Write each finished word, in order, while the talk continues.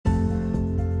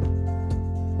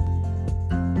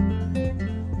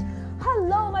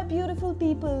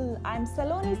people. I'm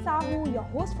Saloni Sahu, your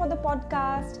host for the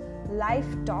podcast Life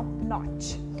Top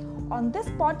Notch. On this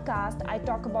podcast, I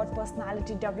talk about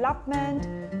personality development,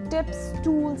 tips,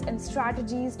 tools, and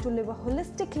strategies to live a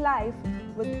holistic life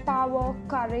with power,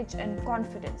 courage, and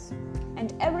confidence,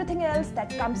 and everything else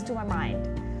that comes to my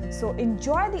mind. So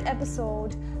enjoy the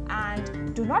episode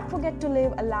and do not forget to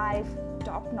live a life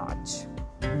top notch.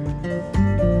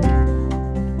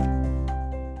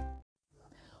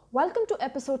 Welcome to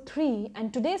episode 3,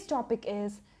 and today's topic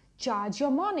is charge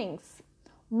your mornings.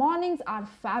 Mornings are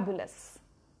fabulous.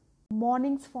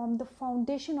 Mornings form the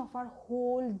foundation of our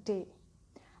whole day,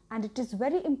 and it is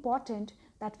very important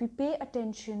that we pay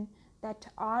attention that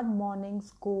our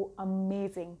mornings go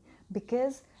amazing,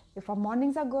 because if our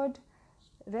mornings are good,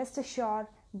 rest assured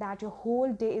that your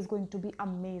whole day is going to be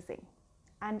amazing.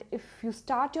 And if you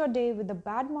start your day with a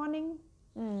bad morning,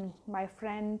 my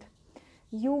friend,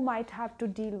 you might have to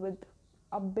deal with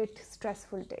a bit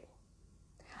stressful day.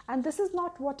 And this is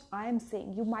not what I am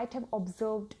saying. You might have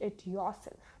observed it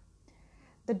yourself.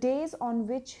 The days on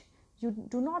which you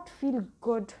do not feel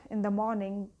good in the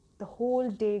morning, the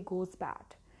whole day goes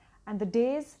bad. And the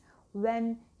days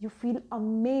when you feel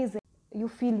amazing, you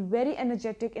feel very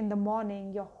energetic in the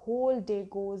morning, your whole day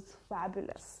goes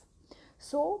fabulous.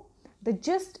 So the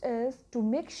gist is to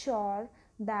make sure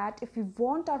that if we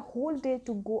want our whole day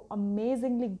to go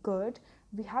amazingly good,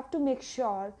 we have to make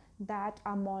sure that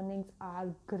our mornings are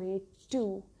great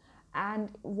too. And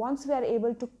once we are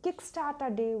able to kickstart our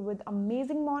day with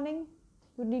amazing morning,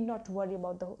 you need not worry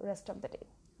about the rest of the day,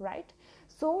 right?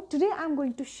 So today I'm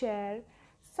going to share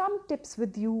some tips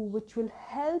with you which will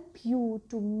help you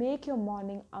to make your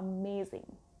morning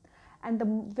amazing. And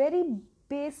the very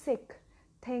basic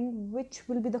thing, which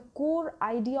will be the core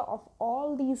idea of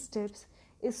all these tips,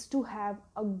 is to have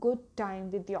a good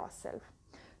time with yourself.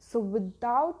 So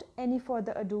without any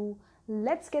further ado,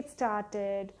 let's get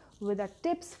started with our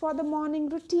tips for the morning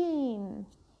routine.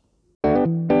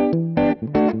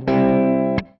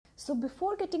 So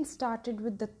before getting started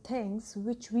with the things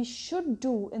which we should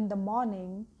do in the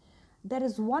morning, there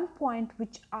is one point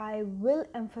which I will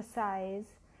emphasize,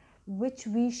 which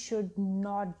we should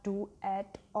not do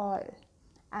at all.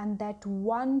 And that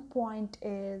one point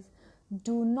is,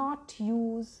 do not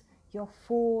use your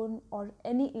phone or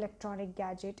any electronic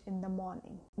gadget in the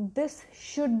morning. This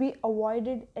should be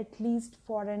avoided at least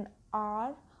for an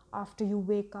hour after you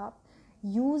wake up.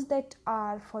 Use that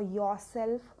hour for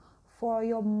yourself, for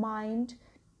your mind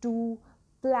to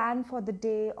plan for the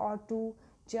day or to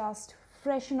just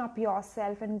freshen up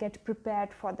yourself and get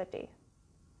prepared for the day.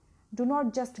 Do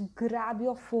not just grab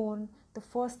your phone the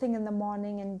first thing in the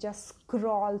morning and just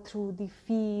scroll through the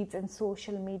feeds and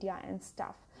social media and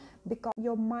stuff, because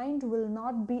your mind will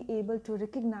not be able to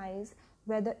recognize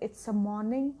whether it's a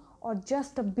morning or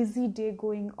just a busy day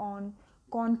going on,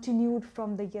 continued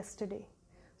from the yesterday.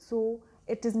 So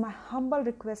it is my humble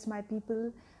request, my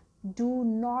people, do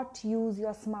not use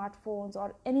your smartphones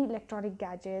or any electronic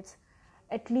gadgets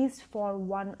at least for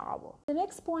 1 hour. The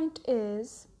next point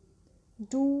is,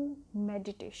 do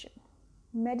meditation.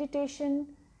 Meditation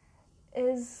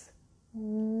is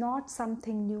not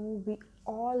something new. We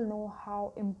all know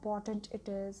how important it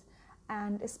is,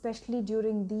 and especially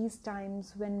during these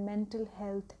times when mental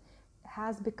health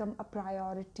has become a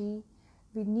priority,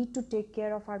 we need to take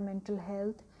care of our mental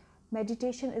health.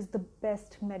 Meditation is the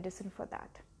best medicine for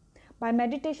that. By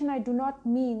meditation, I do not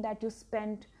mean that you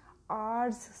spend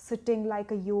hours sitting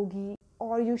like a yogi,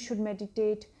 or you should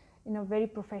meditate in a very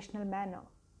professional manner.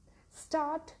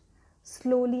 Start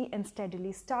slowly and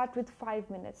steadily. Start with 5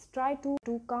 minutes. Try to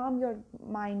calm your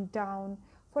mind down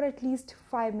for at least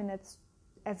 5 minutes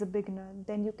as a beginner.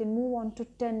 Then you can move on to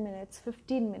 10 minutes,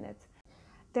 15 minutes.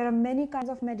 There are many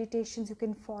kinds of meditations you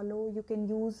can follow. You can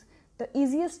use the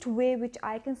easiest way, which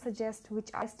I can suggest, which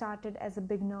I started as a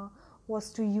beginner, was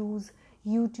to use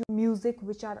YouTube music,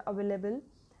 which are available.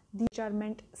 These are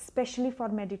meant specially for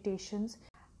meditations,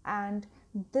 and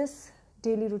this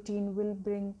daily routine will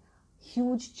bring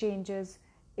huge changes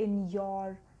in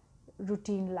your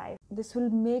routine life. This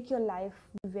will make your life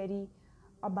very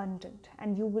abundant,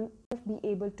 and you will be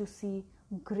able to see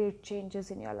great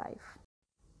changes in your life.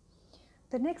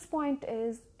 The next point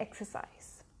is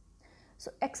exercise.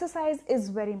 So exercise is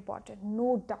very important,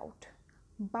 no doubt.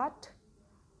 But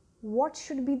what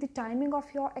should be the timing of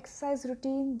your exercise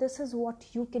routine? This is what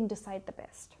you can decide the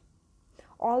best.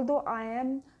 Although I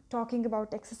am talking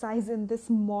about exercise in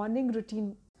this morning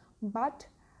routine, but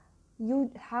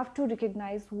you have to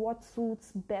recognize what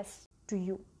suits best to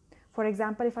you. For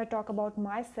example, if I talk about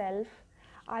myself,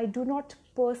 I do not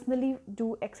personally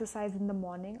do exercise in the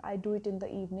morning. I do it in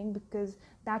the evening because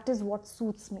that is what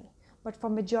suits me. But for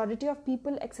majority of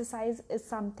people, exercise is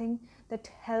something that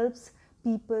helps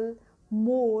people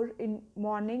more in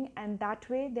morning, and that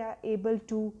way they are able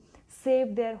to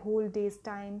save their whole day's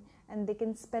time, and they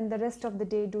can spend the rest of the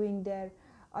day doing their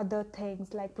other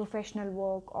things like professional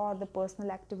work or the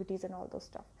personal activities and all those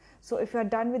stuff. So if you're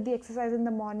done with the exercise in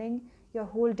the morning, your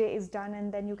whole day is done,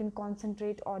 and then you can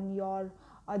concentrate on your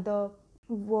other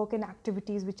work and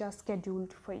activities which are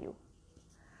scheduled for you.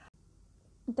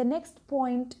 The next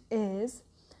point is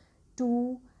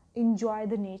to enjoy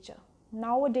the nature.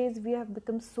 Nowadays we have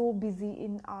become so busy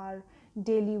in our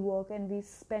daily work, and we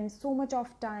spend so much of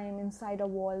time inside our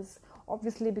walls,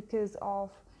 obviously because of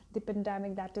the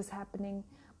pandemic that is happening.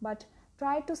 But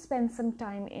try to spend some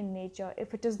time in nature.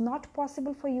 If it is not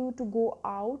possible for you to go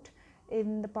out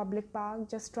in the public park,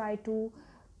 just try to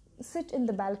sit in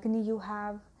the balcony you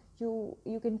have.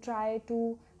 You can try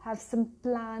to have some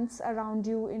plants around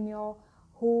you in your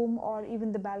home or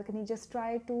even the balcony. Just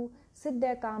try to sit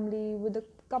there calmly with a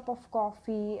cup of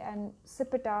coffee and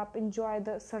sip it up, enjoy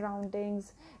the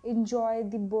surroundings, enjoy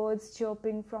the birds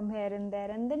chirping from here and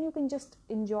there, and then you can just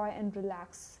enjoy and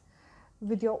relax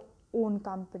with your own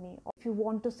company. Or if you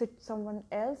want to sit someone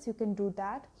else, you can do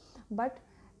that, but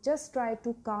just try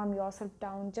to calm yourself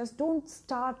down. Just don't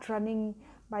start running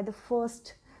by the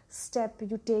first step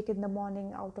you take in the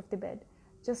morning out of the bed.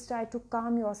 Just try to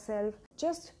calm yourself.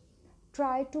 Just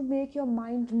try to make your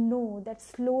mind know that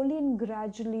slowly and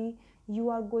gradually you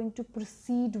are going to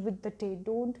proceed with the day.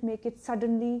 Don't make it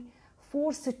suddenly,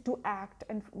 force it to act,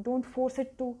 and don't force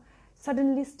it to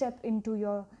suddenly step into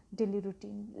your daily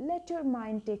routine. Let your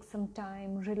mind take some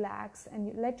time, relax,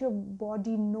 and let your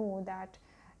body know that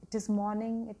it is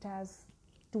morning, it has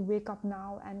to wake up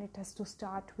now, and it has to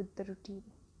start with the routine.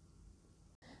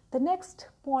 The next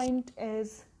point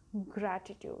is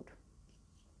gratitude.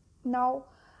 Now,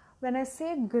 when I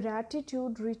say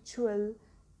gratitude ritual,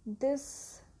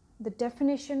 the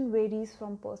definition varies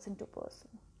from person to person.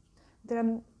 There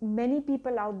are many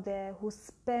people out there who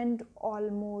spend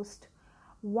almost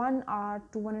 1 hour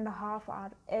to 1.5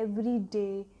 hours every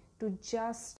day to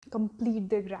just complete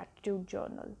their gratitude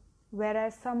journal,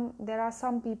 whereas there are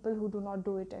some people who do not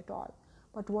do it at all.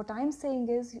 But what I'm saying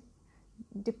is,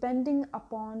 depending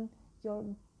upon your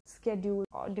schedule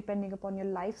or depending upon your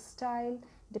lifestyle,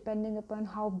 depending upon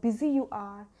how busy you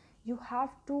are, you have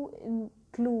to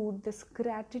include this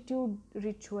gratitude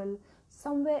ritual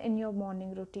somewhere in your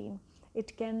morning routine.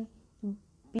 It can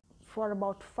be for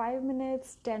about 5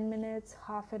 minutes, 10 minutes,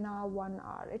 half an hour, 1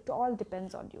 hour. It all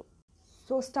depends on you.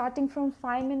 So starting from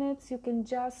 5 minutes, you can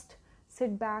just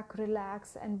sit back,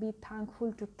 relax, and be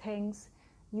thankful to things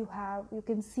you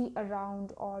can see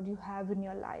around or you have in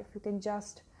your life. You can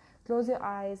just close your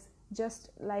eyes,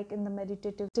 just like in the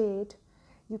meditative state.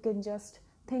 You can just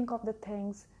think of the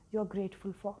things you're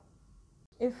grateful for.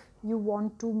 If you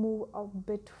want to move a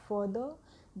bit further,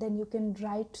 then you can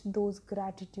write those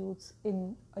gratitudes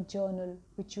in a journal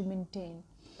which you maintain.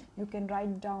 You can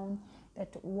write down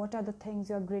that what are the things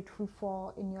you're grateful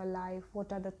for in your life,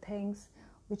 what are the things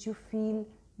which you feel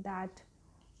that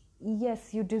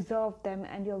yes, you deserve them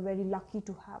and you're very lucky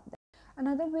to have them.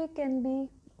 Another way can be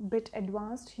bit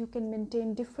advanced. You can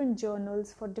maintain different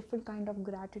journals for different kind of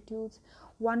gratitudes.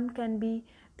 One can be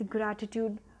the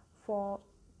gratitude for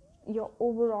your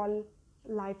overall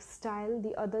lifestyle.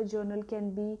 The other journal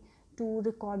can be to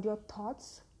record your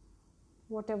thoughts,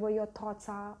 whatever your thoughts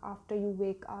are after you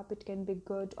wake up. It can be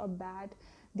good or bad.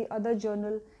 The other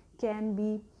journal can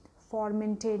be for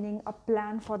maintaining a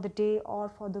plan for the day or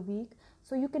for the week.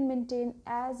 So you can maintain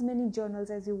as many journals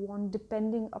as you want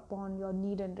depending upon your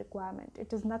need and requirement.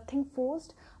 It is nothing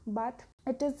forced, but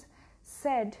it is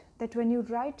said that when you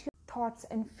write your thoughts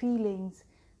and feelings,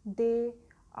 they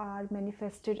are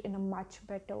manifested in a much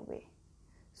better way.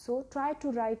 So try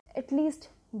to write, at least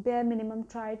bare minimum,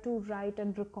 try to write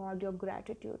and record your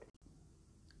gratitude.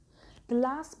 The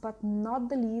last but not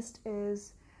the least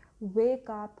is wake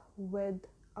up with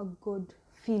a good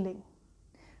feeling.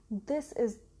 This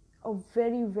is a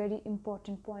very, very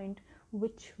important point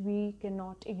which we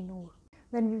cannot ignore.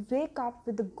 When we wake up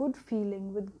with a good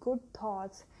feeling, with good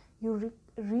thoughts, you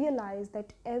realize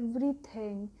that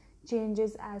everything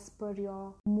changes as per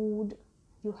your mood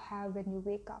you have when you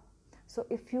wake up. So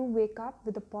if you wake up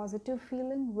with a positive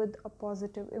feeling, with a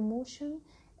positive emotion,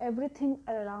 everything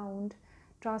around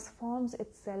transforms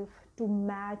itself to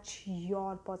match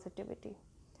your positivity.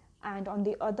 And on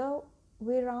the other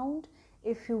way around,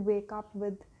 if you wake up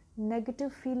with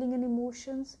negative feeling and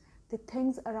emotions, the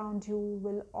things around you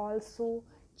will also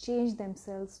change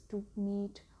themselves to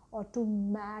meet or to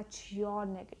match your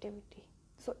negativity.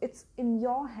 So it's in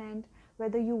your hand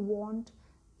whether you want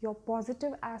your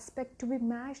positive aspect to be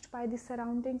matched by the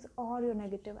surroundings or your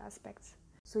negative aspects.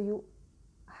 So you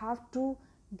have to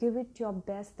give it your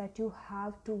best, that you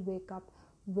have to wake up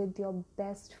with your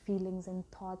best feelings and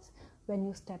thoughts when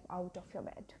you step out of your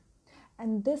bed.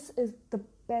 And this is the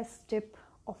best tip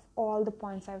of all the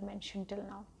points I've mentioned till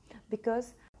now,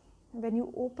 because when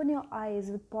you open your eyes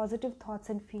with positive thoughts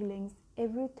and feelings,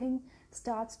 everything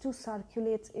starts to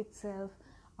circulate itself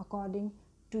according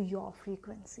to your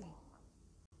frequency.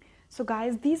 So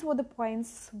guys, these were the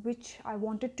points which I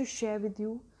wanted to share with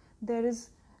you. There is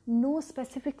no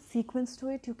specific sequence to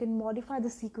it. You can modify the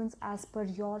sequence as per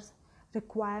your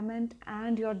requirement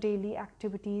and your daily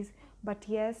activities. But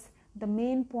yes, the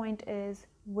main point is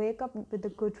wake up with a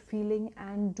good feeling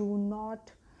and do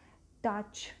not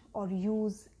touch or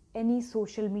use any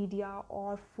social media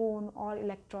or phone or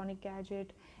electronic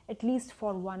gadget at least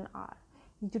for 1 hour.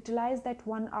 Utilize that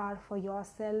 1 hour for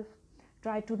yourself.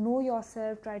 Try to know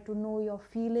yourself, try to know your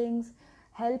feelings,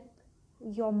 help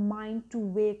your mind to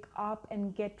wake up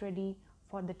and get ready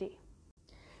for the day.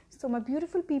 So my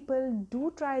beautiful people,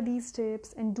 do try these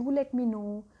tips and do let me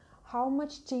know how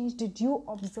much change did you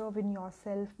observe in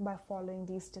yourself by following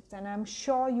these tips. And I'm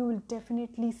sure you will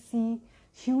definitely see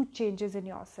huge changes in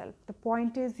yourself. The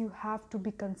point is, you have to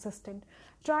be consistent.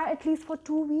 Try at least for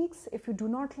 2 weeks. If you do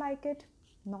not like it,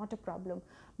 not a problem.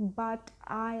 But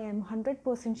I am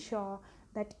 100% sure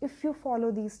that if you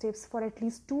follow these tips for at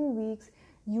least 2 weeks,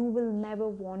 you will never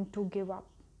want to give up.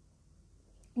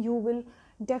 You will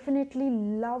definitely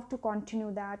love to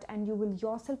continue that, and you will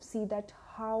yourself see that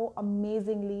how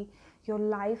amazingly your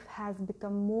life has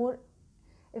become more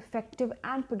effective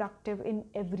and productive in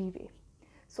every way.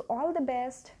 So all the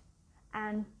best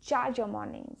and charge your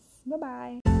mornings.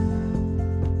 Bye-bye.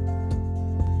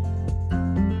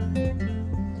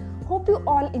 Hope you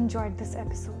all enjoyed this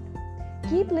episode.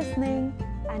 Keep listening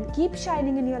and keep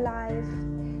shining in your life.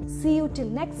 See you till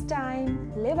next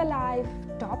time. Live a life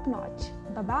top notch.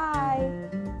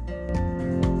 Bye-bye.